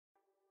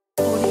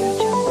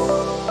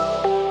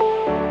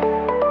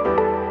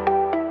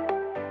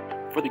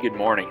For the good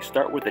morning,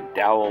 start with a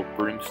dowel,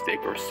 broomstick,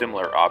 or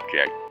similar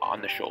object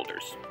on the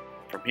shoulders.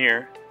 From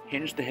here,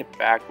 hinge the hip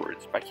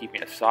backwards by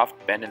keeping a soft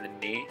bend in the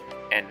knee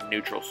and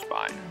neutral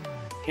spine.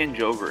 Hinge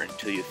over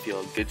until you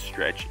feel a good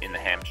stretch in the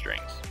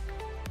hamstrings.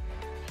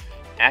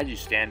 As you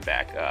stand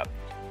back up,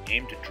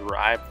 aim to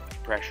drive the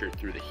pressure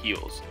through the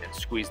heels and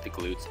squeeze the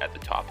glutes at the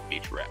top of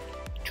each rep.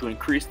 To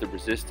increase the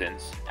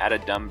resistance, add a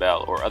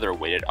dumbbell or other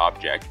weighted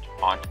object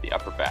onto the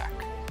upper back.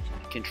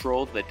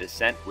 Control the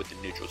descent with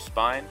the neutral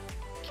spine,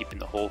 keeping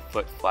the whole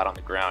foot flat on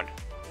the ground,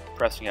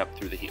 pressing up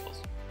through the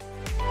heels.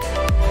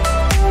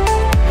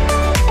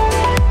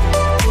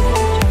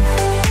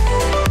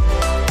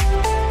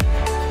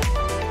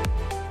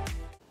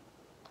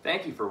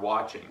 Thank you for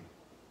watching.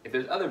 If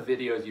there's other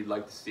videos you'd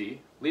like to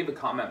see, leave a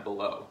comment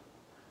below.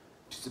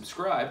 To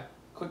subscribe,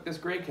 click this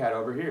gray cat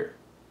over here.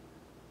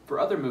 For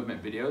other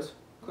movement videos,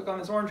 click on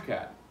this orange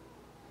cat.